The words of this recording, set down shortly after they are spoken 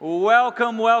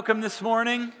Welcome, welcome this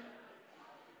morning.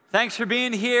 Thanks for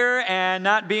being here and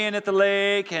not being at the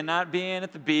lake and not being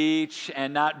at the beach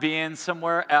and not being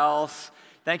somewhere else.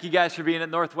 Thank you guys for being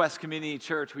at Northwest Community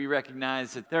Church. We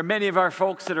recognize that there are many of our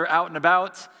folks that are out and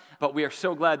about, but we are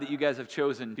so glad that you guys have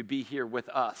chosen to be here with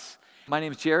us. My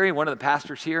name is Jerry, one of the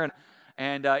pastors here,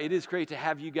 and it is great to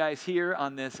have you guys here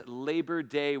on this Labor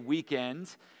Day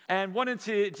weekend. And wanted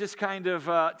to just kind of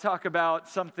talk about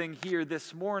something here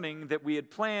this morning that we had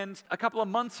planned a couple of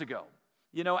months ago.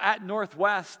 You know, at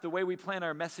Northwest, the way we plan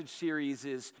our message series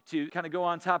is to kind of go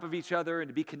on top of each other and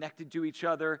to be connected to each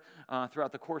other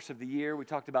throughout the course of the year. We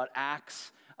talked about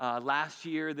Acts last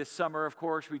year. This summer, of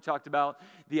course, we talked about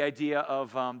the idea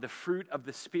of the fruit of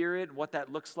the Spirit and what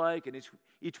that looks like. And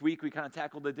each week we kind of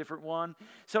tackled a different one.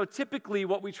 So typically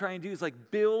what we try and do is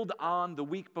like build on the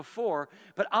week before.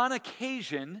 But on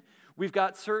occasion, we've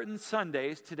got certain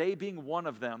Sundays, today being one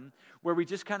of them, where we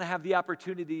just kind of have the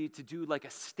opportunity to do like a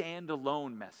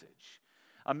standalone message.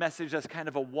 A message that's kind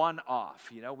of a one-off.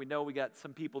 You know, we got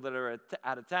some people that are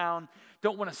out of town,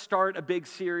 don't want to start a big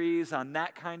series on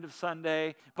that kind of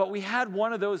Sunday, but we had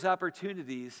one of those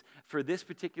opportunities for this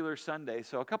particular Sunday.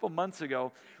 So a couple months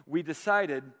ago, we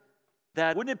decided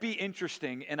that wouldn't it be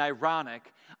interesting and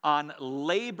ironic on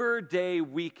Labor Day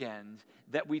weekend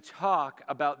that we talk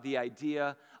about the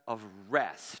idea of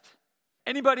rest?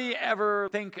 Anybody ever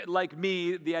think, like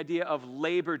me, the idea of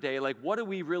Labor Day, like what are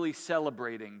we really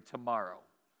celebrating tomorrow?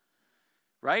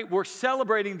 Right? We're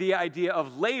celebrating the idea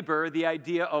of labor, the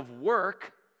idea of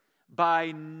work,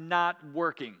 by not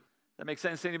working. That makes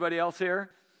sense to anybody else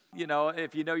here? You know,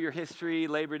 if you know your history,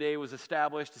 Labor Day was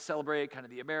established to celebrate kind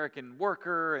of the American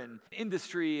worker and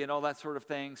industry and all that sort of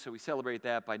thing. So we celebrate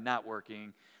that by not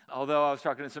working. Although I was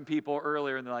talking to some people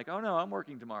earlier and they're like, oh no, I'm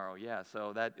working tomorrow. Yeah,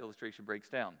 so that illustration breaks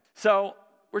down. So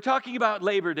we're talking about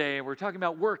Labor Day, we're talking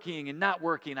about working and not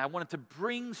working. I wanted to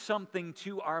bring something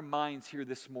to our minds here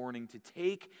this morning to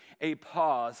take a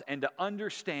pause and to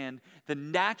understand the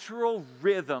natural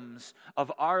rhythms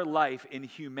of our life in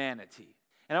humanity.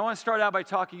 And I want to start out by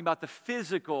talking about the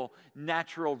physical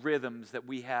natural rhythms that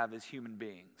we have as human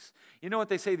beings. You know what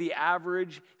they say, the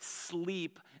average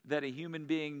sleep that a human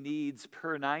being needs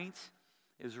per night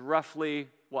is roughly,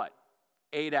 what,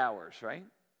 8 hours, right?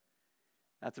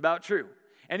 That's about true.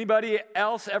 Anybody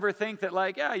else ever think that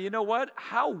like, yeah, you know what?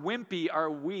 How wimpy are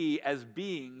we as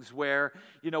beings where,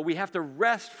 you know, we have to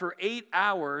rest for 8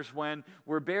 hours when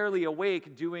we're barely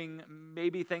awake doing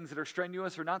maybe things that are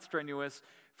strenuous or not strenuous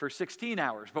for 16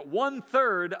 hours. But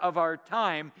 1/3 of our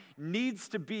time needs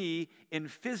to be in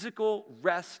physical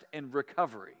rest and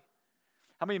recovery.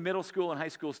 How many middle school and high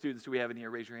school students do we have in here?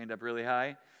 Raise your hand up really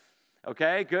high.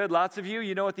 Okay, good. Lots of you.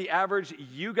 You know what the average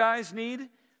you guys need?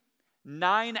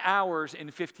 9 hours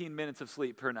and 15 minutes of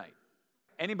sleep per night.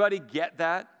 Anybody get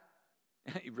that?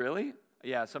 Really?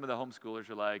 Yeah, some of the homeschoolers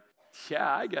are like,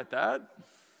 yeah, I get that.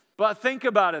 But think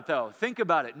about it, though. Think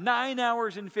about it. 9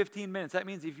 hours and 15 minutes. That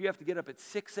means if you have to get up at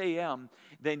 6 a.m.,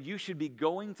 then you should be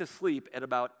going to sleep at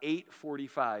about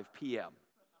 8:45 p.m.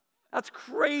 That's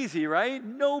crazy, right?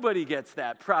 Nobody gets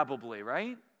that, probably,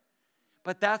 right?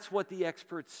 But that's what the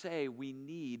experts say we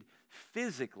need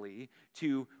physically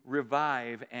to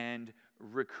revive and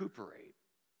recuperate.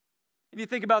 And you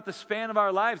think about the span of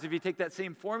our lives, if you take that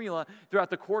same formula throughout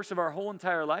the course of our whole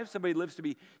entire life, somebody lives to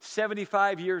be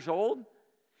 75 years old,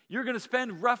 you're going to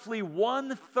spend roughly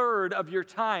 1/3 of your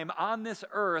time on this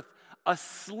earth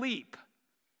asleep.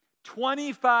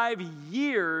 25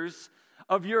 years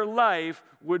of your life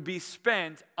would be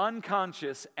spent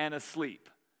unconscious and asleep.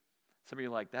 Some of you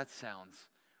are like, that sounds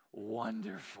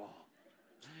wonderful.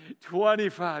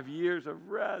 25 years of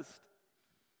rest.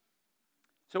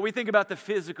 So we think about the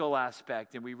physical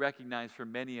aspect and we recognize for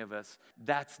many of us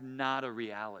that's not a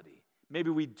reality. Maybe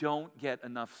we don't get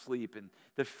enough sleep, and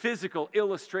the physical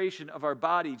illustration of our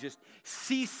body just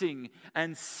ceasing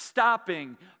and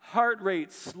stopping, heart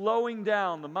rate slowing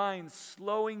down, the mind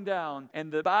slowing down,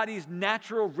 and the body's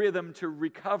natural rhythm to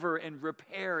recover and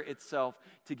repair itself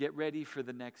to get ready for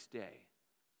the next day.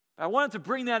 I wanted to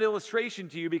bring that illustration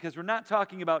to you because we're not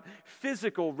talking about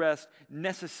physical rest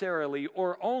necessarily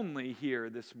or only here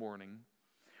this morning.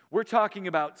 We're talking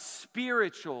about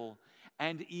spiritual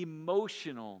and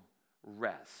emotional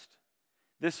rest.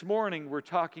 This morning, we're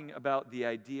talking about the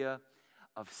idea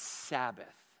of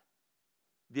Sabbath.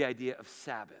 The idea of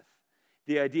Sabbath.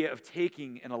 The idea of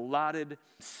taking an allotted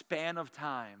span of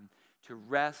time to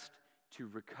rest, to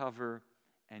recover,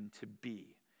 and to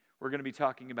be. We're going to be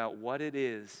talking about what it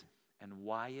is and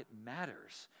why it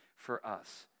matters for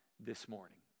us this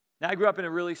morning. Now, I grew up in a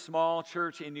really small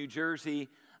church in New Jersey.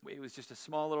 It was just a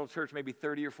small little church, maybe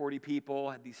 30 or 40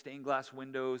 people, had these stained glass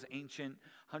windows, ancient,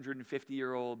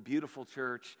 150-year-old, beautiful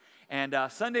church. And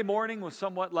Sunday morning was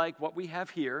somewhat like what we have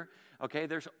here. Okay,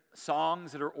 there's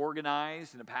songs that are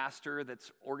organized and a pastor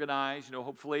that's organized,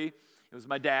 hopefully. It was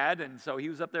my dad, and so he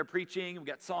was up there preaching. We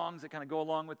got songs that kind of go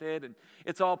along with it, and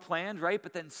it's all planned, right?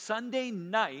 But then Sunday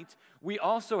night, we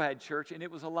also had church, and it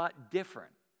was a lot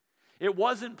different. It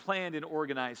wasn't planned and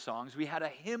organized songs. We had a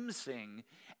hymn sing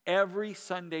every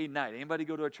Sunday night. Anybody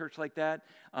go to a church like that?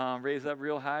 Raise up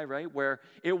real high, right? Where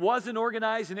it wasn't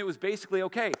organized, and it was basically,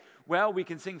 okay, well, we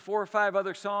can sing 4 or 5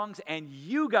 other songs, and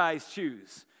you guys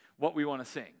choose what we want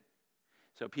to sing.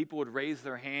 So people would raise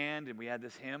their hand, and we had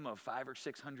this hymn of 500 or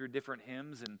 600 different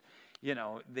hymns, and,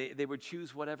 they would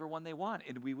choose whatever one they want,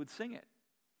 and we would sing it.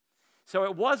 So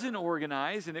it wasn't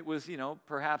organized, and it was,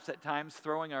 perhaps at times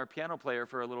throwing our piano player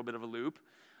for a little bit of a loop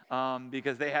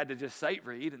because they had to just sight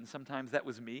read, and sometimes that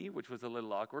was me, which was a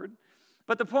little awkward.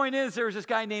 But the point is, there was this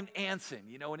guy named Anson,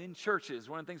 and in churches,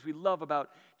 one of the things we love about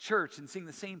church and seeing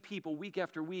the same people week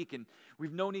after week, and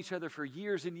we've known each other for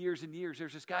years and years and years.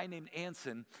 There's this guy named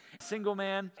Anson, single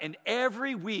man, and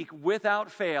every week,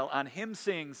 without fail, on hymn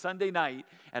sing Sunday night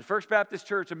at First Baptist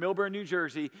Church in Millburn, New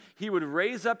Jersey, he would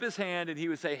raise up his hand and he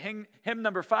would say, hymn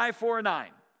number 549.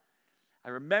 I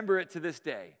remember it to this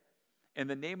day. And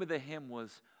the name of the hymn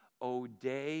was, O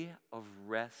Day of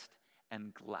Rest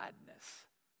and Gladness.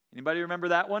 Anybody remember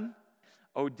that one?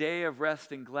 O day of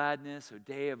rest and gladness, O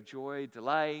day of joy,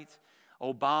 delight,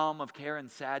 O balm of care and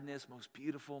sadness, most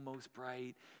beautiful, most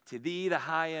bright. To thee the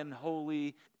high and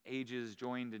holy, ages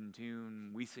joined in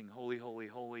tune, we sing holy, holy,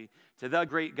 holy. To the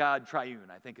great God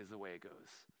triune, I think is the way it goes.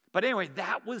 But anyway,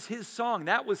 that was his song.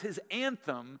 That was his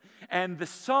anthem. And the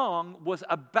song was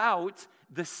about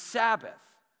the Sabbath,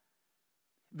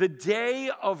 the day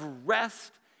of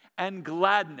rest and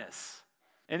gladness.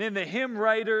 And in the hymn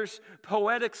writer's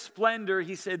poetic splendor,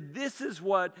 he said, this is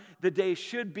what the day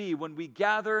should be when we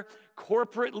gather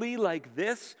corporately like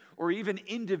this, or even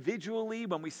individually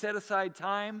when we set aside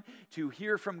time to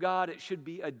hear from God. It should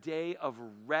be a day of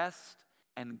rest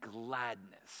and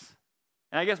gladness.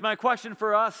 And I guess my question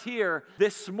for us here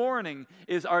this morning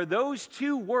is, are those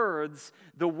 2 words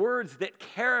the words that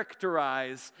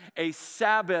characterize a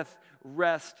Sabbath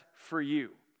rest for you?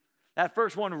 That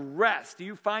first one, rest. Do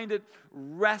you find it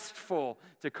restful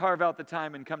to carve out the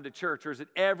time and come to church? Or is it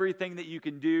everything that you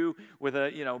can do with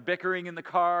bickering in the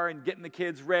car and getting the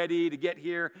kids ready to get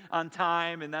here on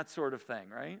time and that sort of thing,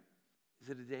 right? Is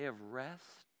it a day of rest?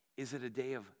 Is it a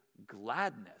day of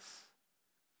gladness?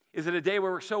 Is it a day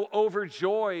where we're so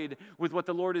overjoyed with what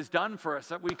the Lord has done for us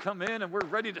that we come in and we're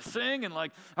ready to sing and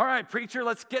like, all right, preacher,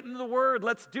 let's get into the Word.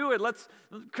 Let's do it.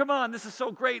 Come on, this is so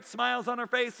great. Smiles on our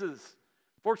faces.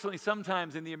 Fortunately,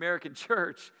 sometimes in the American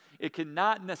church, it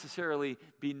cannot necessarily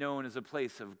be known as a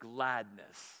place of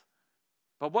gladness.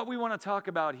 But what we want to talk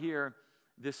about here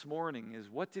this morning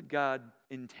is, what did God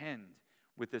intend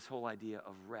with this whole idea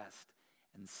of rest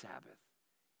and Sabbath?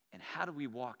 And how do we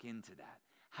walk into that?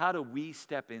 How do we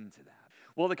step into that?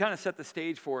 Well, to kind of set the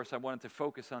stage for us, I wanted to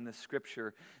focus on this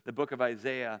scripture, the book of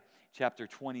Isaiah, chapter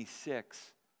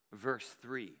 26, verse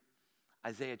 3.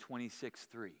 Isaiah 26,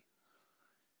 3.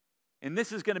 And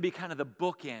this is going to be kind of the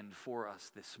bookend for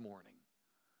us this morning.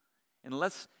 And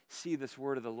let's see this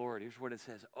word of the Lord. Here's what it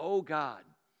says. Oh God,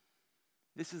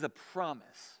 this is a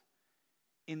promise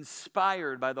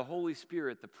inspired by the Holy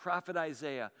Spirit, the prophet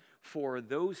Isaiah, for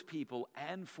those people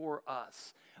and for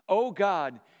us. Oh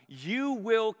God, you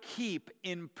will keep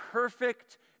in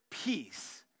perfect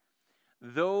peace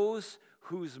those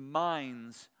whose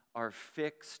minds are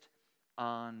fixed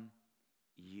on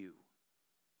you.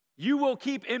 You will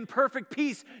keep in perfect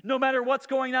peace no matter what's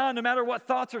going on, no matter what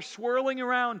thoughts are swirling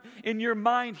around in your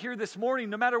mind here this morning,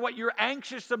 no matter what you're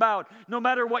anxious about, no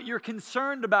matter what you're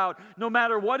concerned about, no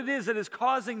matter what it is that is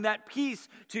causing that peace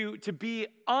to be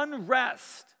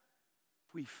unrest.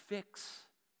 We fix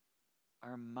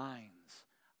our minds,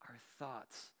 our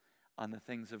thoughts on the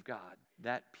things of God,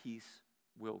 that peace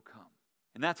will come.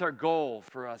 And that's our goal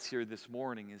for us here this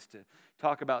morning, is to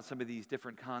talk about some of these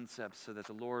different concepts so that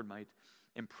the Lord might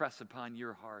impress upon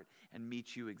your heart and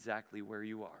meet you exactly where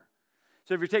you are.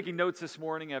 So if you're taking notes this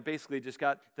morning, I've basically just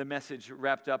got the message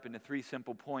wrapped up into 3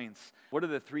 simple points. What are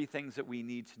the 3 things that we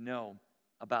need to know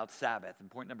about Sabbath?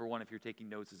 And point number 1, if you're taking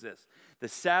notes, is this. The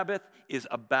Sabbath is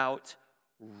about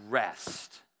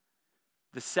rest.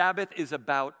 The Sabbath is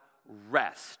about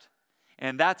rest.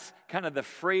 And that's kind of the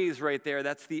phrase right there.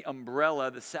 That's the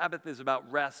umbrella. The Sabbath is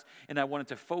about rest. And I wanted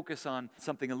to focus on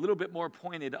something a little bit more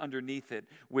pointed underneath it,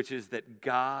 which is that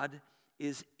God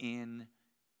is in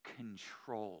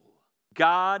control.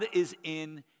 God is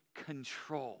in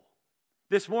control.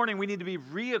 This morning, we need to be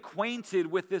reacquainted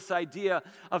with this idea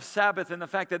of Sabbath and the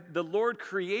fact that the Lord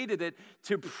created it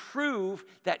to prove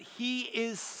that He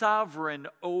is sovereign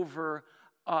over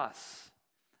us.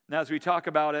 Now, as we talk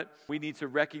about it, we need to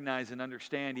recognize and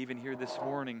understand, even here this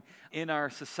morning, in our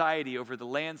society, over the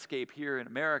landscape here in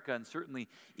America, and certainly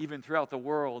even throughout the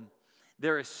world,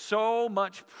 there is so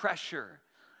much pressure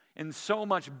and so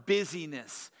much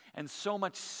busyness and so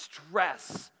much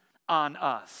stress on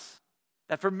us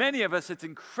that for many of us, it's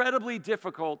incredibly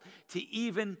difficult to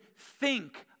even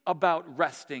think about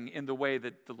resting in the way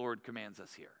that the Lord commands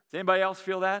us here. Does anybody else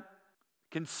feel that?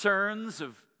 Concerns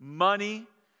of money,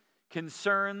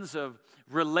 concerns of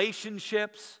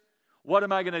relationships. What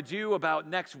am I going to do about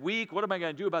next week? What am I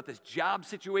going to do about this job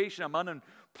situation? I'm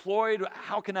unemployed.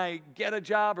 How can I get a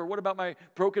job? Or what about my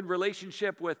broken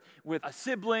relationship with a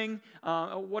sibling?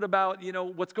 What about,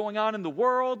 what's going on in the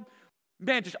world?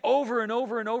 Man, just over and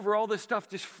over and over, all this stuff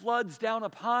just floods down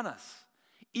upon us,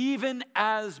 even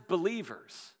as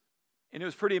believers. And it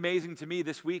was pretty amazing to me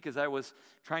this week as I was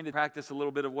trying to practice a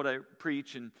little bit of what I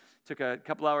preach and took a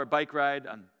couple-hour bike ride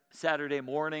on Saturday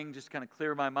morning, just kind of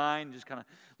clear my mind, just kind of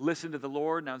listen to the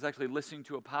Lord. And I was actually listening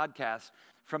to a podcast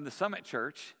from the Summit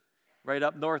Church, right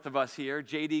up north of us here,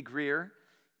 J.D. Greer,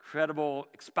 incredible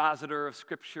expositor of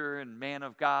Scripture and man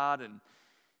of God. And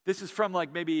this is from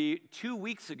like maybe 2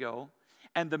 weeks ago.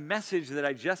 And the message that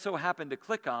I just so happened to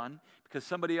click on, because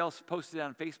somebody else posted it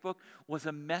on Facebook, was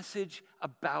a message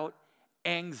about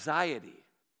anxiety.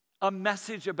 A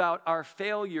message about our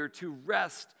failure to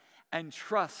rest and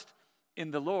trust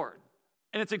in the Lord.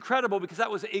 And it's incredible because that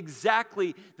was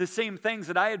exactly the same things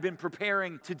that I had been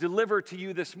preparing to deliver to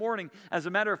you this morning. As a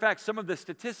matter of fact, some of the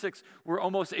statistics were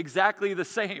almost exactly the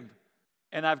same.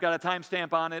 And I've got a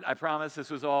timestamp on it. I promise this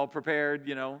was all prepared,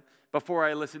 before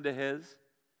I listened to his.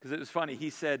 Because it was funny,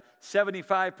 he said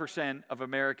 75% of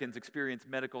Americans experience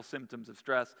medical symptoms of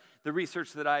stress. The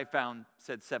research that I found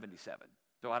said 77.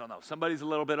 So I don't know, somebody's a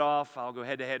little bit off. I'll go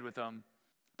head-to-head with them.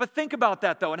 But think about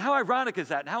that, though, and how ironic is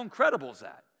that, and how incredible is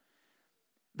that?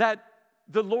 That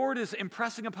the Lord is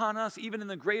impressing upon us, even in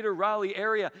the greater Raleigh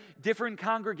area, different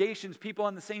congregations, people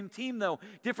on the same team, though,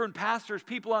 different pastors,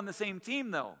 people on the same team,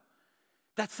 though.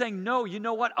 That's saying, no, you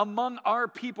know what? Among our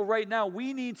people right now,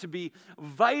 we need to be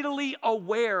vitally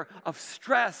aware of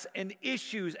stress and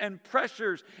issues and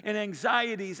pressures and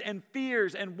anxieties and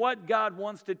fears and what God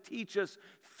wants to teach us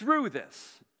through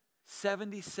this.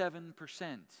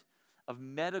 77% of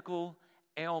medical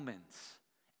ailments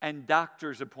and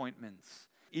doctor's appointments,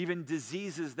 even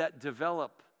diseases that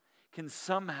develop, can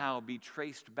somehow be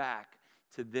traced back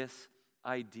to this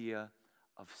idea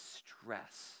of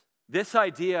stress. This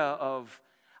idea of,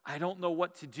 I don't know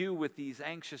what to do with these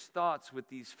anxious thoughts, with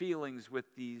these feelings, with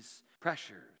these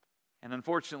pressures. And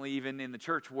unfortunately, even in the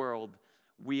church world,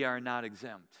 we are not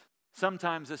exempt.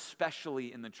 Sometimes,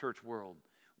 especially in the church world,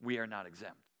 we are not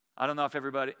exempt. I don't know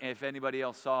if anybody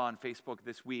else saw on Facebook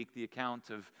this week the account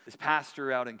of this pastor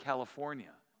out in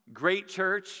California. Great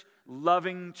church,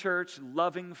 loving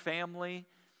family,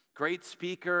 great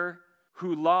speaker,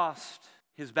 who lost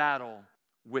his battle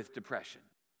with depression,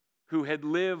 who had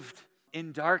lived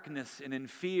in darkness and in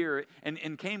fear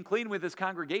and came clean with his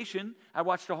congregation. I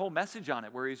watched a whole message on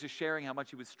it where he was just sharing how much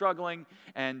he was struggling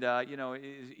and,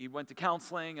 he went to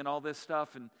counseling and all this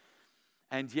stuff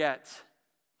and yet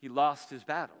he lost his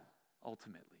battle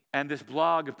ultimately. And this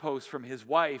blog post from his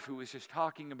wife who was just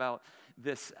talking about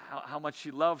this, how much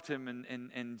she loved him and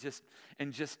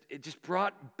it just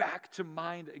brought back to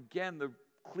mind again the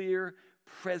clear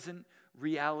present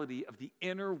reality of the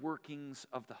inner workings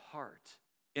of the heart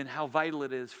and how vital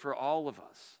it is for all of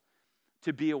us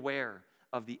to be aware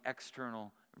of the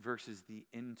external versus the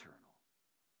internal.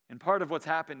 And part of what's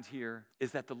happened here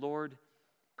is that the Lord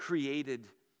created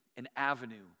an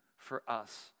avenue for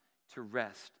us to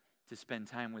rest, to spend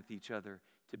time with each other,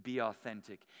 to be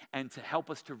authentic, and to help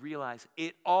us to realize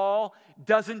it all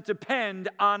doesn't depend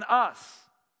on us.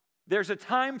 There's a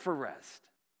time for rest.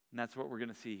 And that's what we're going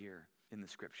to see here in the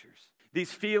Scriptures.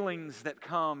 These feelings that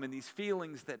come and these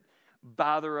feelings that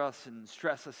bother us and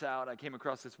stress us out. I came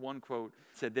across this one quote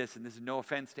that said this, and this is no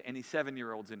offense to any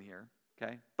 7-year-olds in here,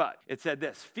 okay? But it said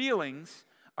this: feelings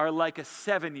are like a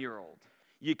 7-year-old.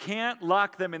 You can't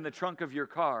lock them in the trunk of your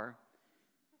car,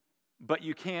 but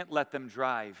you can't let them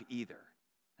drive either.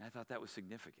 And I thought that was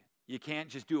significant. You can't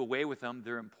just do away with them.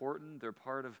 They're important. They're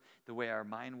part of the way our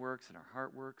mind works and our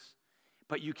heart works.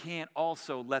 But you can't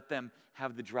also let them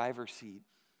have the driver's seat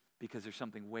because there's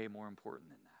something way more important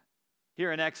than that.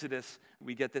 Here in Exodus,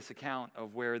 we get this account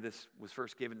of where this was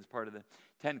first given as part of the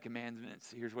 10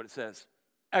 Commandments. Here's what it says.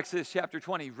 Exodus chapter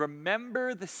 20,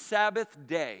 remember the Sabbath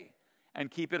day and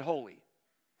keep it holy.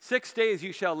 6 days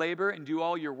you shall labor and do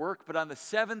all your work, but on the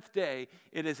seventh day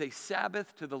it is a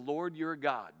Sabbath to the Lord your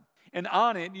God. And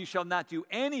on it you shall not do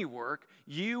any work,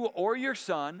 you or your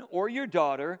son or your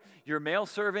daughter, your male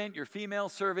servant, your female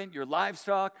servant, your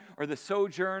livestock, or the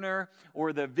sojourner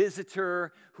or the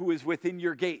visitor who is within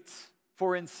your gates.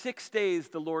 For in 6 days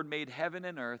the Lord made heaven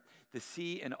and earth, the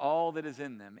sea and all that is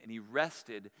in them, and he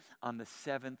rested on the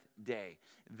seventh day.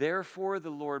 Therefore the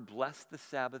Lord blessed the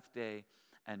Sabbath day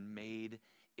and made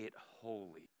it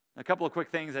holy. A couple of quick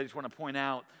things I just want to point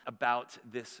out about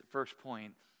this first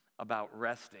point about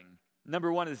resting.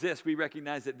 Number one is this: we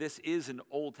recognize that this is an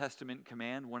Old Testament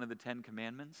command, one of the 10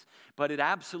 commandments, but it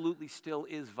absolutely still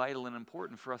is vital and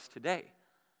important for us today.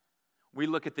 We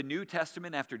look at the New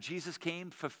Testament after Jesus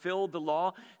came, fulfilled the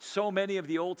law. So many of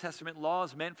the Old Testament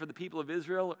laws meant for the people of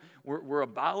Israel were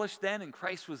abolished then, and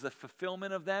Christ was the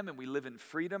fulfillment of them, and we live in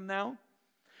freedom now.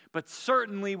 But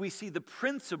certainly we see the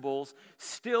principles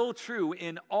still true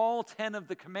in all 10 of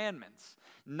the commandments.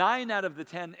 9 out of the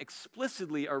 10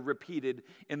 explicitly are repeated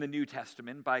in the New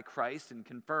Testament by Christ and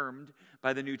confirmed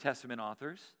by the New Testament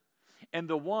authors. And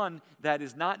the one that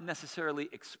is not necessarily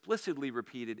explicitly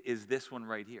repeated is this one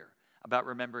right here, about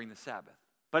remembering the Sabbath.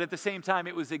 But at the same time,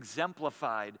 it was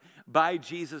exemplified by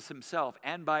Jesus himself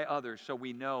and by others, so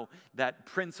we know that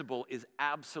principle is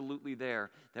absolutely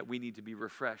there, that we need to be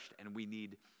refreshed and we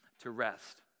need to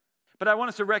rest. But I want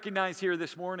us to recognize here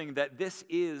this morning that this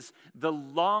is the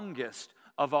longest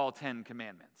of all 10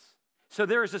 commandments. So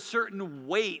there is a certain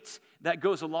weight that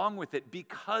goes along with it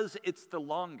because it's the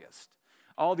longest.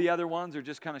 All the other ones are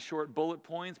just kind of short bullet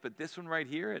points, but this one right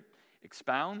here, it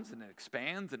expounds and it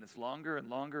expands and it's longer and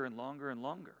longer and longer and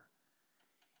longer.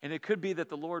 And it could be that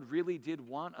the Lord really did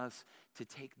want us to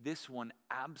take this one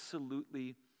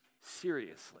absolutely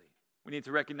seriously. We need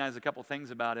to recognize a couple things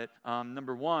about it.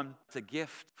 Number one, it's a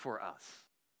gift for us.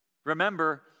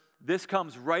 Remember, this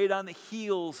comes right on the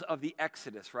heels of the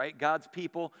Exodus, right? God's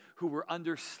people who were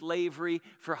under slavery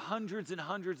for hundreds and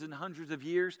hundreds and hundreds of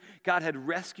years. God had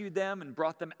rescued them and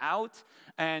brought them out.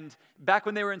 And back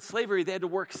when they were in slavery, they had to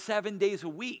work 7 days a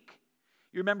week.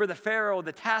 You remember the Pharaoh,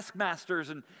 the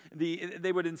taskmasters, and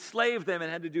they would enslave them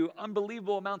and had to do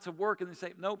unbelievable amounts of work. And they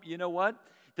say, nope, you know what?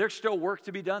 There's still work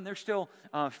to be done. There's still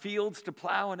fields to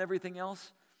plow and everything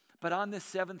else. But on this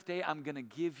seventh day, I'm going to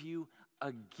give you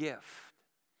a gift.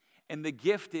 And the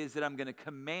gift is that I'm going to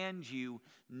command you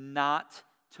not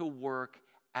to work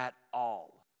at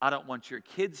all. I don't want your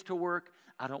kids to work.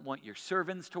 I don't want your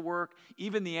servants to work.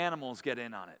 Even the animals get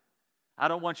in on it. I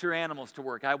don't want your animals to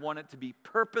work. I want it to be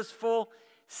purposeful,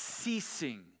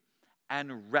 ceasing,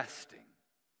 and resting.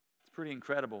 It's pretty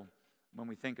incredible when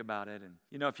we think about it. And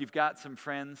you know, if you've got some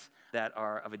friends that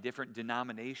are of a different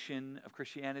denomination of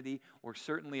Christianity, or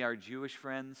certainly our Jewish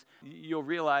friends, you'll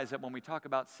realize that when we talk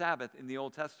about Sabbath in the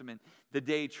Old Testament, the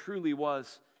day truly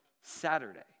was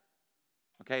Saturday.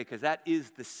 Okay, because that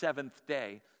is the seventh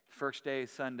day. First day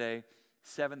is Sunday,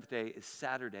 seventh day is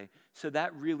Saturday. So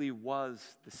that really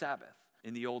was the Sabbath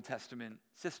in the Old Testament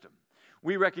system.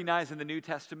 We recognize in the New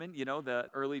Testament, you know, the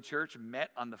early church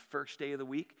met on the first day of the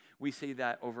week. We see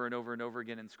that over and over and over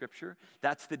again in Scripture.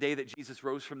 That's the day that Jesus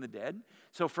rose from the dead.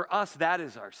 So for us, that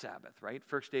is our Sabbath, right?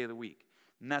 First day of the week.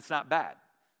 And that's not bad,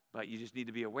 but you just need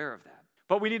to be aware of that.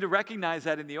 But we need to recognize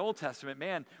that in the Old Testament,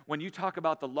 man, when you talk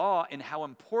about the law and how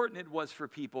important it was for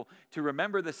people to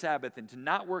remember the Sabbath and to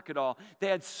not work at all, they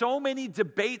had so many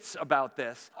debates about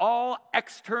this, all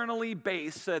externally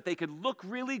based so that they could look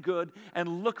really good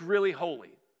and look really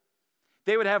holy.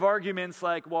 They would have arguments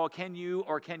like, well, can you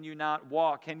or can you not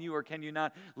walk? Can you or can you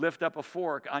not lift up a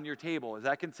fork on your table? Is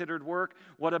that considered work?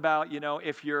 What about, you know,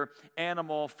 if your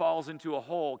animal falls into a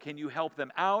hole, can you help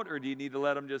them out, or do you need to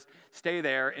let them just stay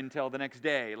there until the next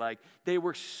day? Like, they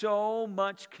were so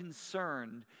much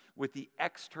concerned with the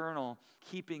external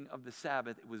keeping of the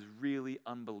Sabbath, it was really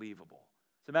unbelievable.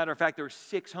 As a matter of fact, there were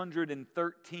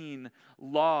 613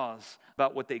 laws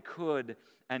about what they could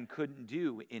and couldn't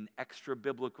do in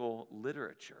extra-biblical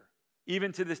literature.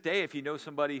 Even to this day, if you know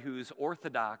somebody who's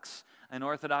Orthodox, an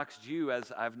Orthodox Jew,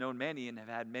 as I've known many and have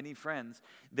had many friends,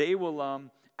 they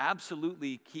will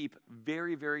absolutely keep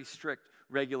very, very strict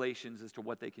regulations as to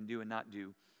what they can do and not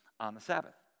do on the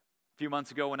Sabbath. A few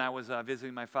months ago when I was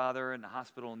visiting my father in the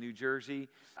hospital in New Jersey,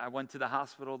 I went to the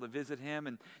hospital to visit him,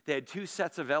 and they had 2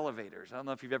 sets of elevators. I don't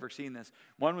know if you've ever seen this.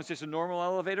 One was just a normal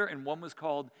elevator, and one was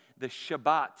called the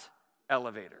Shabbat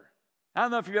elevator. I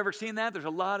don't know if you've ever seen that. There's a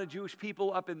lot of Jewish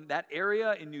people up in that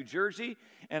area in New Jersey,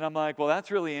 and I'm like, well,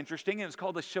 that's really interesting. And it's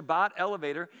called the Shabbat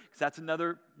elevator because that's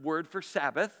another word for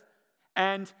Sabbath.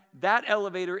 And that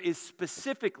elevator is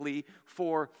specifically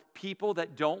for people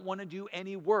that don't want to do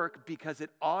any work because it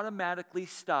automatically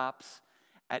stops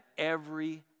at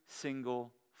every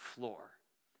single floor.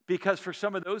 Because for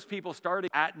some of those people starting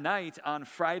at night on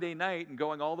Friday night and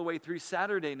going all the way through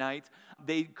Saturday night,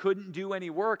 they couldn't do any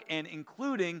work, and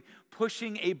including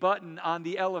pushing a button on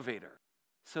the elevator.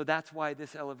 So that's why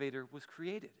this elevator was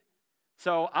created.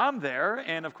 So I'm there,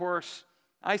 and of course,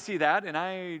 I see that, and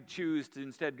I choose to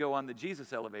instead go on the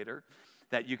Jesus elevator,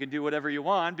 that you can do whatever you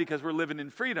want because we're living in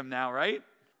freedom now, right?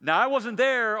 Now, I wasn't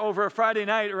there over a Friday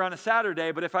night or on a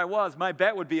Saturday, but if I was, my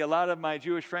bet would be a lot of my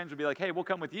Jewish friends would be like, hey, we'll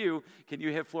come with you. Can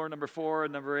you hit floor number 4,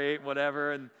 number 8,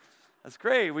 whatever? And that's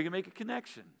great. We can make a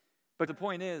connection. But the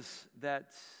point is that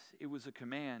it was a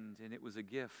command and it was a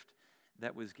gift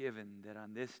that was given that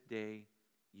on this day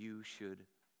you should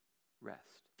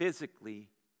rest. Physically,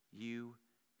 you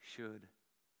should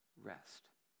rest.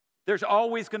 There's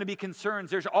always going to be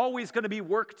concerns. There's always going to be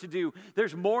work to do.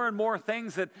 There's more and more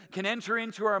things that can enter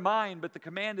into our mind, but the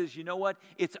command is, you know what?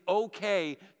 It's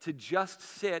okay to just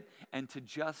sit and to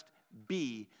just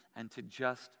be and to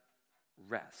just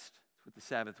rest. That's what the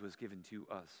Sabbath was given to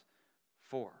us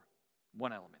for.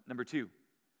 One element. Number 2,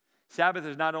 Sabbath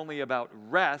is not only about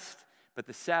rest, but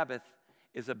the Sabbath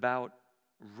is about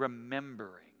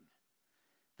remembering.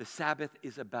 The Sabbath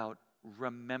is about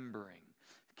remembering.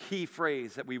 Key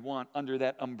phrase that we want under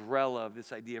that umbrella of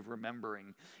this idea of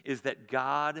remembering is that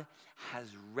God has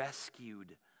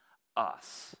rescued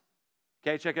us.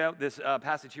 Okay, check out this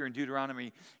passage here in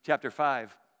Deuteronomy chapter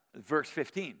 5, verse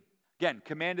 15. Again,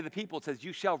 command to the people, it says,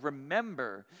 you shall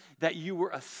remember that you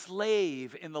were a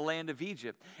slave in the land of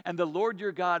Egypt, and the Lord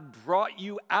your God brought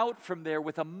you out from there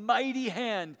with a mighty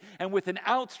hand and with an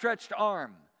outstretched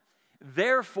arm.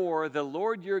 Therefore, the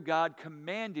Lord your God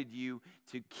commanded you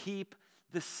to keep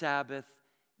the Sabbath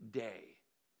day.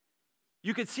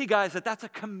 You can see, guys, that that's a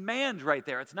command right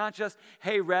there. It's not just,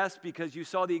 hey, rest, because you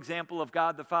saw the example of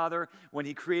God the Father when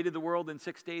he created the world in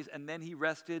 6 days and then he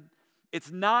rested.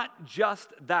 It's not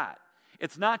just that.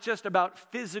 It's not just about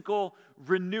physical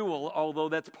renewal, although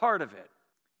that's part of it.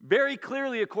 Very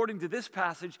clearly, according to this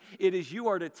passage, it is you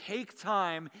are to take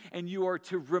time and you are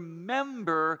to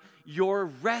remember your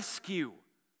rescue.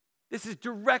 This is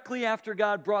directly after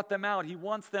God brought them out. He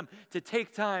wants them to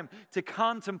take time to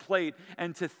contemplate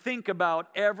and to think about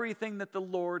everything that the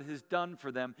Lord has done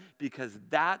for them, because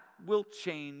that will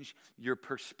change your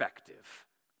perspective.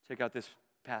 Check out this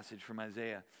passage from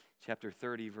Isaiah chapter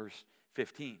 30, verse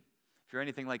 15. If you're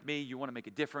anything like me, you want to make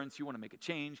a difference, you want to make a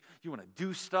change, you want to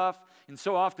do stuff. And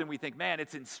so often we think, man,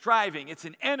 it's in striving, it's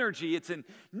in energy, it's in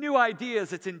new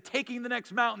ideas, it's in taking the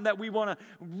next mountain that we want to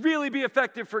really be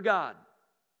effective for God.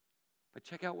 But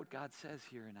check out what God says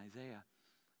here in Isaiah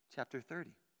chapter 30.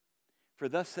 For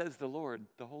thus says the Lord,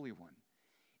 the Holy One,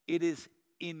 it is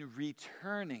in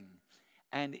returning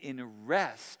and in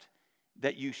rest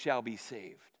that you shall be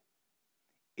saved.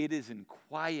 It is in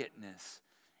quietness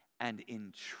and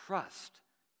in trust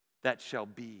that shall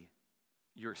be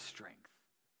your strength.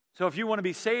 So if you want to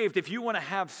be saved, if you want to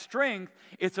have strength,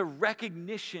 it's a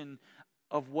recognition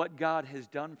of what God has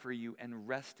done for you and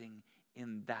resting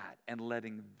in that and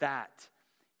letting that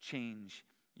change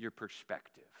your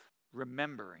perspective.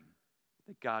 Remembering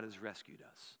that God has rescued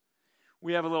us.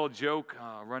 We have a little joke,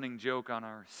 running joke on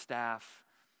our staff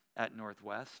at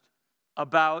Northwest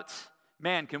about,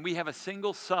 man, can we have a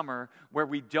single summer where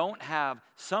we don't have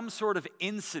some sort of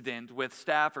incident with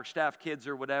staff or staff kids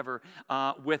or whatever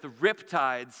with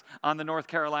riptides on the North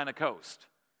Carolina coast?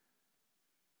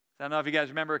 I don't know if you guys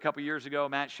remember a couple years ago,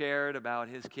 Matt shared about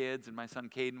his kids, and my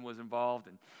son Caden was involved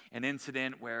in an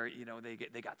incident where, you know,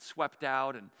 they got swept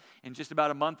out. And just about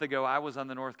a month ago, I was on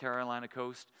the North Carolina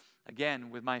coast,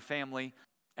 again, with my family,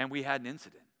 and we had an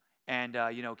incident. And,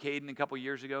 Caden a couple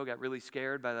years ago got really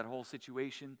scared by that whole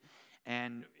situation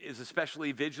and is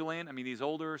especially vigilant. I mean, he's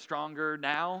older, stronger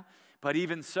now. But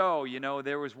even so,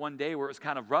 there was one day where it was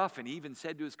kind of rough, and he even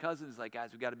said to his cousins, like,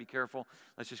 guys, we got to be careful.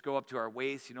 Let's just go up to our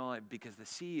waist, because the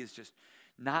sea is just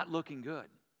not looking good.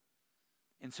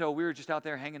 And so we were just out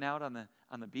there hanging out on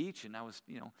the beach, and I was,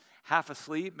 half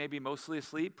asleep, maybe mostly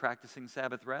asleep, practicing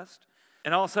Sabbath rest.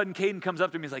 And all of a sudden, Caden comes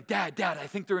up to me, he's like, Dad, I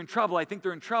think they're in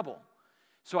trouble.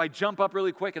 So I jump up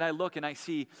really quick, and I look, and I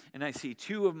see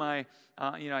two of my,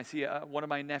 I see one of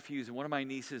my nephews and one of my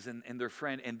nieces and their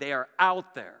friend, and they are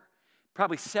out there.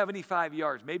 Probably 75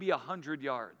 yards, maybe 100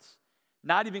 yards.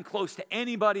 Not even close to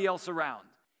anybody else around.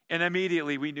 And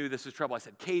immediately we knew this was trouble. I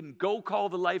said, Caden, go call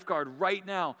the lifeguard right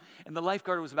now. And the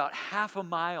lifeguard was about half a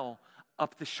mile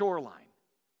up the shoreline.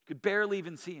 You could barely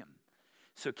even see him.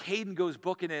 So Caden goes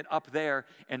booking it up there,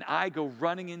 and I go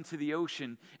running into the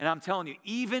ocean. And I'm telling you,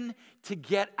 even to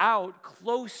get out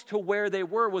close to where they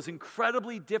were was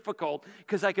incredibly difficult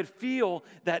because I could feel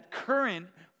that current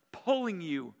pulling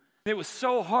you. It was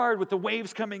so hard with the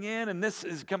waves coming in, and this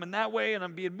is coming that way, and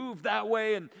I'm being moved that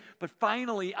way. But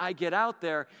finally, I get out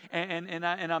there, and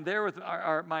I'm there with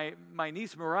my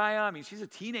niece Mariah. I mean, she's a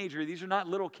teenager. These are not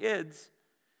little kids.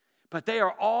 But they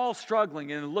are all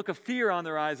struggling, and a look of fear on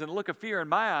their eyes and a look of fear in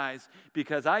my eyes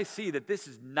because I see that this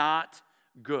is not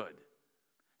good.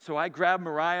 So I grab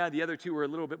Mariah. The other two were a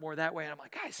little bit more that way. And I'm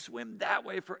like, I swim that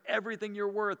way for everything you're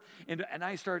worth. And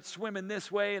I start swimming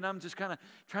this way, and I'm just kind of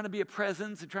trying to be a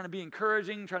presence and trying to be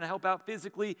encouraging, trying to help out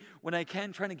physically when I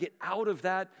can, trying to get out of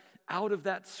that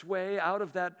sway, out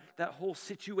of that whole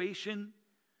situation.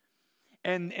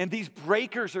 And these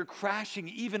breakers are crashing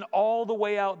even all the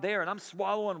way out there. And I'm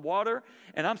swallowing water,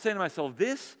 and I'm saying to myself,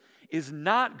 this is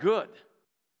not good.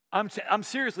 I'm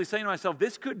seriously saying to myself,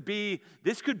 this could be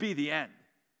the end.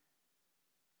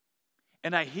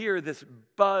 And I hear this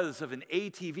buzz of an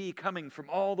ATV coming from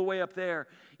all the way up there,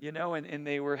 and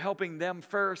they were helping them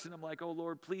first. And I'm like, oh,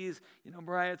 Lord, please,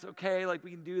 Mariah, it's okay. Like,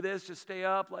 we can do this. Just stay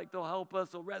up. Like, they'll help us.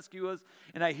 They'll rescue us.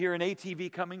 And I hear an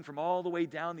ATV coming from all the way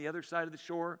down the other side of the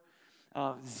shore,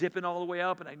 zipping all the way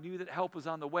up. And I knew that help was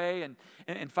on the way.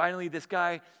 And finally, this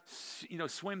guy,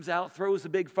 swims out, throws the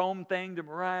big foam thing to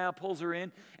Mariah, pulls her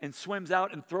in, and swims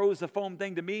out and throws the foam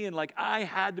thing to me. And like, I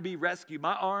had to be rescued.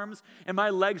 My arms and my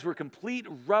legs were complete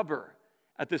rubber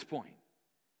at this point.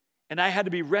 And I had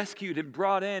to be rescued and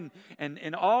brought in.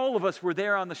 And all of us were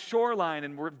there on the shoreline,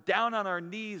 and we're down on our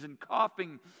knees and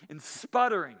coughing and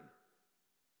sputtering.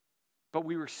 But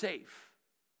we were safe.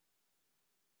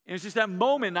 And it's just that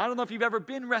moment. I don't know if you've ever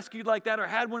been rescued like that or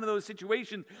had one of those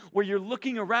situations where you're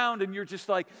looking around and you're just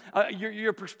like,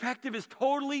 your perspective is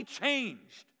totally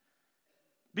changed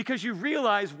because you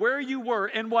realize where you were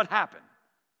and what happened.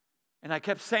 And I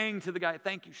kept saying to the guy,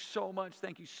 thank you so much.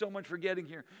 Thank you so much for getting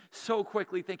here so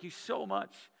quickly. Thank you so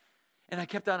much. And I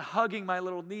kept on hugging my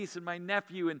little niece and my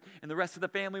nephew, and the rest of the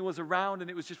family was around. And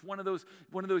it was just one of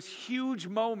those huge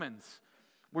moments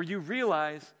where you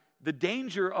realize the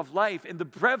danger of life and the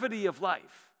brevity of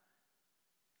life.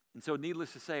 And so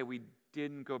needless to say, we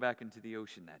didn't go back into the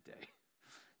ocean that day.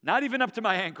 Not even up to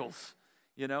my ankles,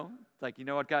 Like, you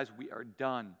know what, guys? We are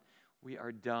done. We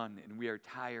are done, and we are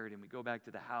tired, and we go back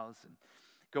to the house and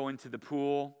go into the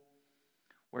pool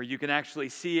where you can actually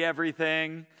see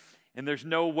everything, and there's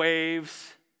no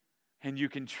waves, and you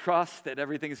can trust that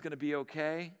everything is going to be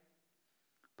okay.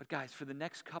 But guys, for the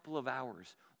next couple of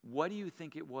hours, what do you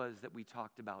think it was that we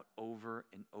talked about over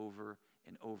and over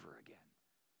and over again?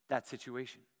 That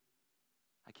situation.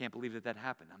 I can't believe that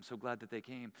happened. I'm so glad that they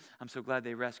came. I'm so glad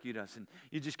they rescued us. And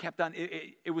you just kept on.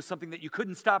 It was something that you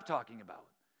couldn't stop talking about.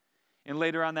 And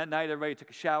later on that night, everybody took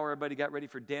a shower, everybody got ready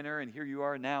for dinner, and here you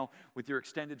are now with your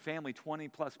extended family, 20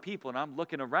 plus people. And I'm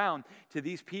looking around to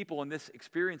these people and this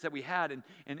experience that we had,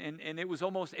 and it was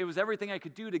everything I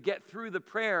could do to get through the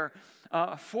prayer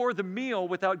for the meal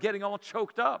without getting all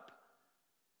choked up.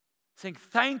 Saying,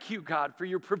 thank you, God, for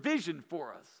your provision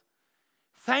for us.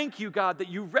 Thank you, God, that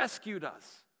you rescued us.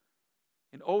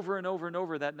 And over and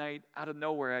over that night, out of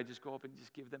nowhere, I just go up and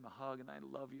just give them a hug, and I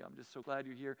love you. I'm just so glad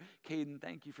you're here. Caden,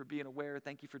 thank you for being aware.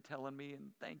 Thank you for telling me, and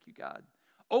thank you, God.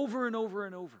 Over and over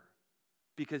and over.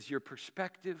 Because your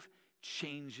perspective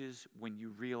changes when you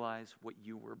realize what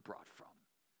you were brought from.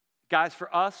 Guys,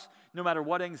 for us, no matter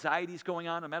what anxiety is going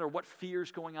on, no matter what fear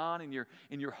is going on in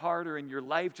your heart or in your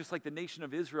life, just like the nation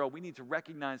of Israel, we need to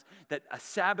recognize that a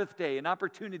Sabbath day, an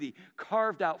opportunity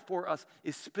carved out for us,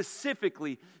 is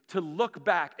specifically to look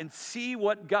back and see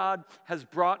what God has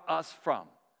brought us from.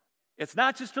 It's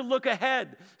not just to look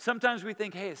ahead. Sometimes we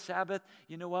think, hey, a Sabbath,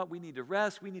 you know what? We need to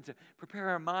rest. We need to prepare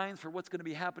our minds for what's going to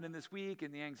be happening this week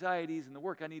and the anxieties and the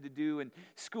work I need to do and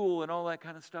school and all that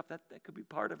kind of stuff. That could be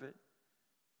part of it.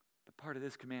 But part of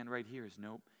this command right here is,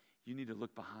 nope, you need to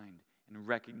look behind and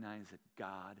recognize that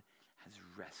God has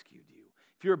rescued you.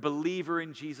 If you're a believer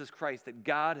in Jesus Christ, that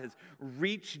God has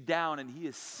reached down and He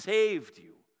has saved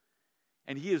you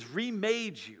and He has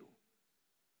remade you.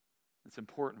 It's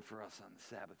important for us on the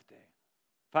Sabbath day.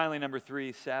 Finally, number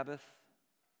 3, Sabbath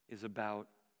is about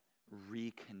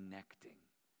reconnecting.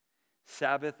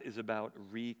 Sabbath is about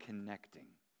reconnecting.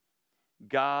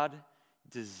 God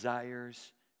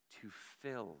desires to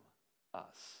fill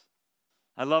us.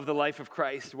 I love the life of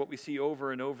Christ, what we see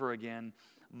over and over again,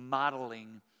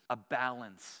 modeling a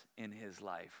balance in His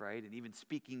life, right? And even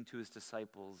speaking to His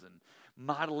disciples and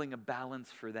modeling a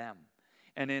balance for them.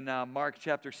 And in Mark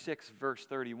chapter 6, verse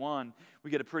 31,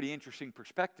 we get a pretty interesting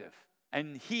perspective.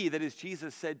 And he, that is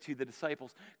Jesus, said to the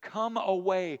disciples, "Come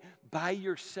away by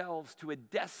yourselves to a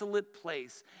desolate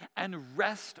place and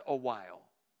rest a while.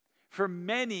 For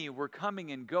many were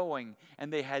coming and going,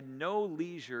 and they had no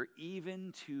leisure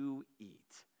even to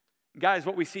eat." Guys,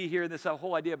 what we see here, this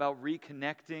whole idea about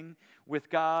reconnecting with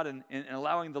God and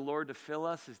allowing the Lord to fill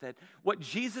us, is that what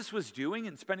Jesus was doing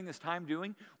and spending his time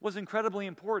doing was incredibly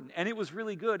important, and it was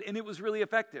really good, and it was really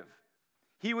effective.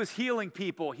 He was healing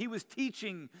people. He was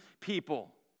teaching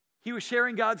people. He was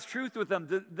sharing God's truth with them,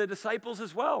 the disciples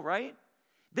as well, right?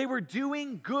 They were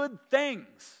doing good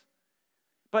things.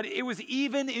 But it was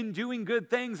even in doing good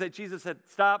things that Jesus said,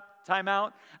 "Stop, time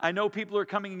out. I know people are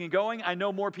coming and going. I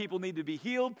know more people need to be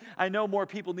healed. I know more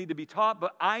people need to be taught,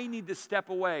 but I need to step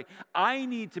away. I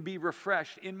need to be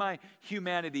refreshed in my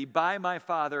humanity by my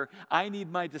Father. I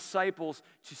need my disciples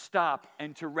to stop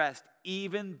and to rest,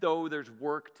 even though there's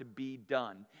work to be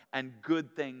done and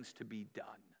good things to be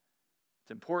done."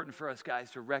 It's important for us,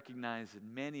 guys, to recognize that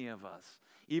many of us,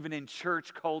 even in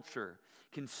church culture,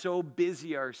 can so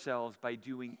busy ourselves by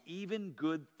doing even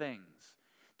good things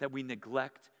that we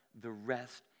neglect the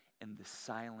rest and the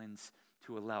silence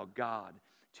to allow God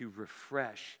to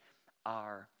refresh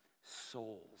our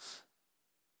souls.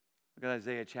 Look at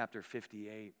Isaiah chapter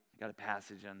 58. Got a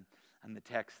passage on the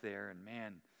text there, and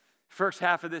man, first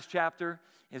half of this chapter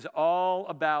is all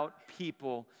about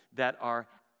people that are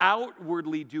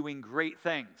outwardly doing great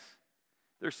things.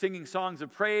 They're singing songs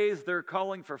of praise. They're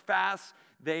calling for fasts.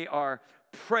 They are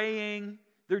praying.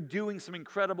 They're doing some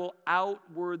incredible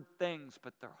outward things,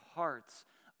 but their hearts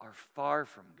are far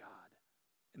from God.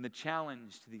 And the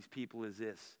challenge to these people is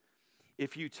this: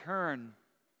 if you turn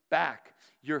back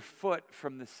your foot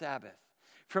from the Sabbath,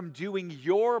 from doing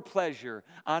your pleasure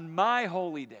on my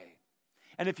holy day,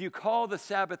 and if you call the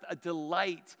Sabbath a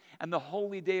delight and the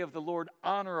holy day of the Lord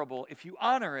honorable, if you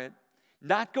honor it,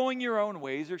 not going your own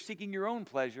ways or seeking your own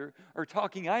pleasure or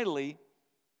talking idly,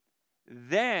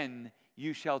 then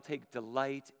you shall take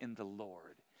delight in the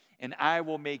Lord, and I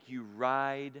will make you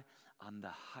ride on the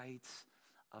heights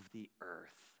of the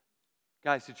earth.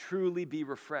 Guys, to truly be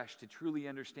refreshed, to truly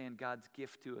understand God's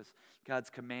gift to us, God's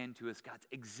command to us, God's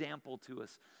example to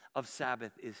us of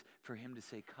Sabbath is for him to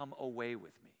say, "Come away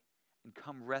with me and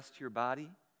come rest your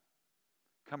body.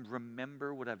 Come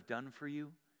remember what I've done for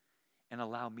you and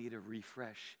allow me to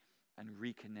refresh and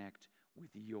reconnect with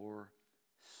your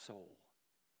soul."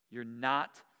 You're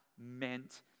not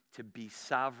meant to be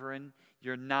sovereign.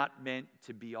 You're not meant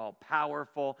to be all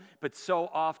powerful. But so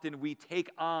often we take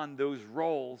on those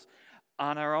roles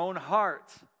on our own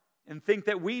heart and think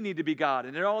that we need to be God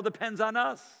and it all depends on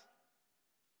us.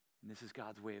 And this is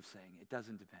God's way of saying it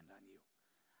doesn't depend on you.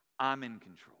 I'm in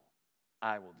control.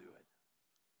 I will do it.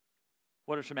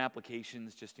 What are some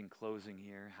applications just in closing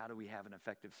here? How do we have an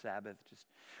effective Sabbath? Just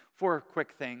 4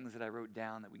 quick things that I wrote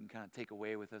down that we can kind of take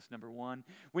away with us. Number 1,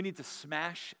 we need to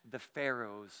smash the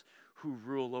pharaohs who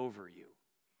rule over you.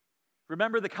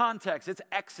 Remember the context. It's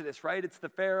Exodus, right? It's the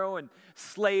Pharaoh and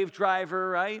slave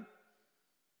driver, right?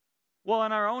 Well,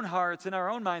 in our own hearts, in our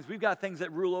own minds, we've got things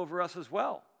that rule over us as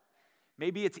well.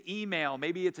 Maybe it's email,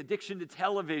 maybe it's addiction to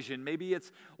television, maybe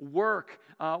it's work,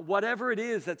 whatever it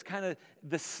is that's kind of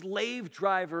the slave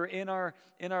driver in our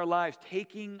lives,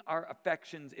 taking our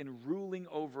affections and ruling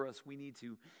over us. We need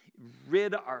to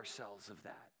rid ourselves of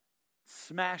that,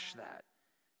 smash that,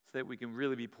 so that we can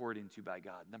really be poured into by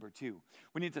God. Number 2,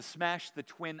 we need to smash the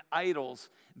twin idols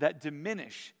that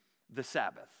diminish the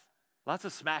Sabbath. Lots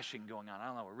of smashing going on. I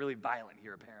don't know, we're really violent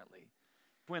here apparently.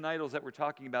 Twin idols that we're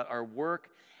talking about are work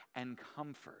and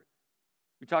comfort.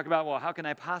 We talk about, well, how can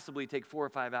I possibly take 4 or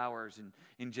 5 hours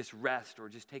and just rest or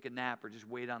just take a nap or just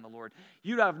wait on the Lord?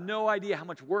 You have no idea how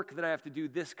much work that I have to do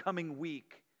this coming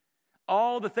week.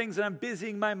 All the things that I'm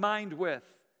busying my mind with.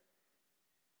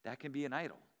 That can be an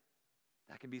idol.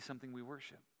 That can be something we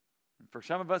worship. And for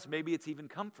some of us, maybe it's even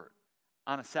comfort.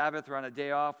 On a Sabbath or on a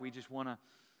day off, we just want to,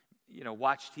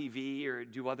 watch TV or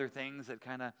do other things that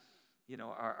kind of,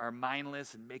 are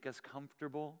mindless and make us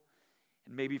comfortable.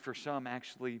 And maybe for some,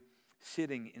 actually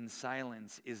sitting in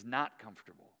silence is not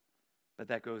comfortable. But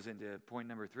that goes into point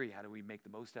number 3. How do we make the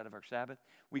most out of our Sabbath?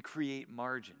 We create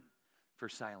margin for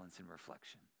silence and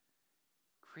reflection.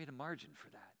 Create a margin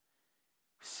for that.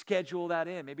 Schedule that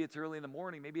in. Maybe it's early in the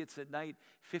morning. Maybe it's at night.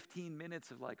 15 minutes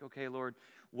of like, okay, Lord,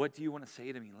 what do you want to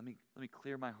say to me? Let me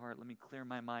clear my heart. Let me clear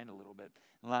my mind a little bit.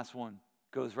 And the last one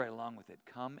goes right along with it.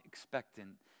 Come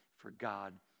expectant for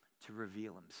God to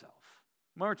reveal himself.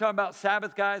 When we're talking about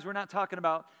Sabbath, guys, we're not talking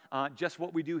about just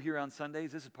what we do here on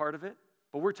Sundays. This is part of it.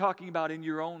 But we're talking about in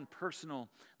your own personal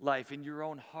life, in your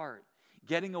own heart,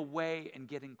 getting away and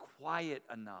getting quiet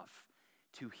enough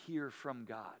to hear from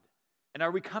God. And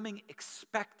are we coming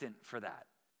expectant for that?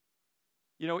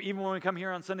 You know, even when we come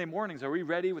here on Sunday mornings, are we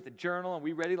ready with a journal? Are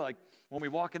we ready, like, when we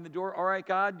walk in the door? All right,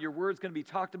 God, your word's going to be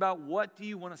talked about. What do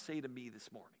you want to say to me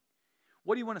this morning?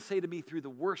 What do you want to say to me through the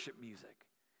worship music?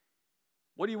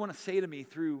 What do you want to say to me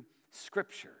through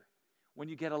Scripture? When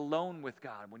you get alone with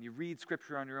God, when you read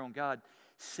Scripture on your own, God,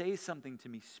 say something to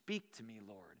me. Speak to me,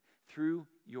 Lord. Through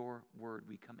your word,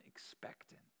 we come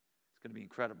expectant. It's going to be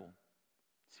incredible.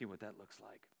 See what that looks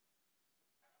like.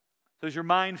 So is your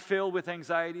mind filled with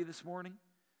anxiety this morning?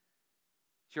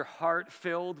 Is your heart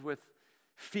filled with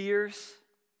fears?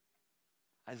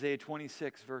 Isaiah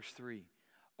 26, verse 3.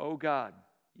 O God,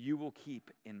 you will keep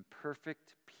in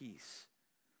perfect peace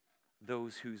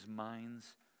those whose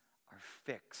minds are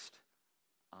fixed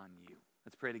on you.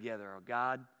 Let's pray together. Oh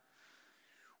God,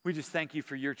 we just thank you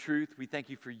for your truth. We thank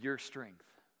you for your strength.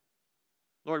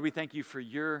 Lord, we thank you for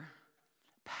your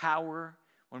power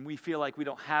when we feel like we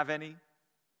don't have any.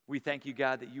 We thank you,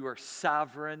 God, that you are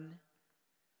sovereign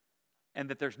and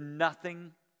that there's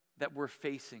nothing that we're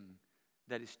facing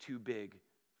that is too big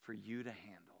for you to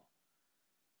handle.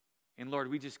 And Lord,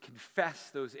 we just confess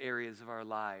those areas of our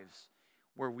lives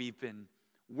where we've been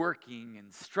working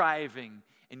and striving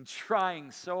and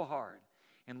trying so hard.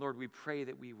 And Lord, we pray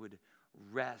that we would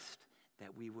rest,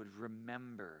 that we would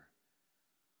remember,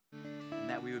 and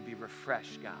that we would be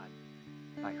refreshed, God,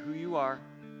 by who you are,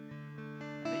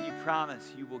 and that you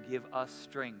promise you will give us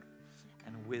strength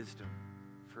and wisdom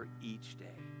for each day,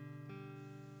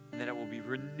 and that it will be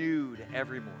renewed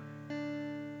every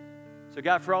morning. So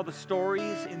God, for all the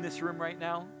stories in this room right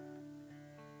now,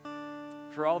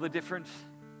 for all the different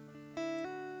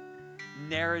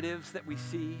narratives that we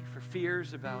see, for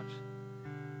fears about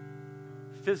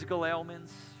physical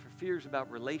ailments, for fears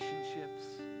about relationships,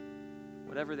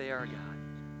 whatever they are, God,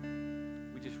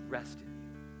 we just rest in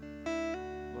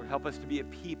you. Lord, help us to be a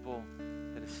people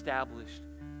that established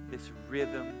this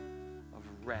rhythm of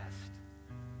rest,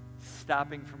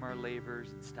 stopping from our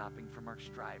labors and stopping from our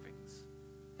strivings.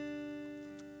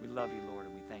 We love you, Lord,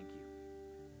 and we thank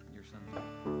you. In your Son's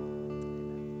name.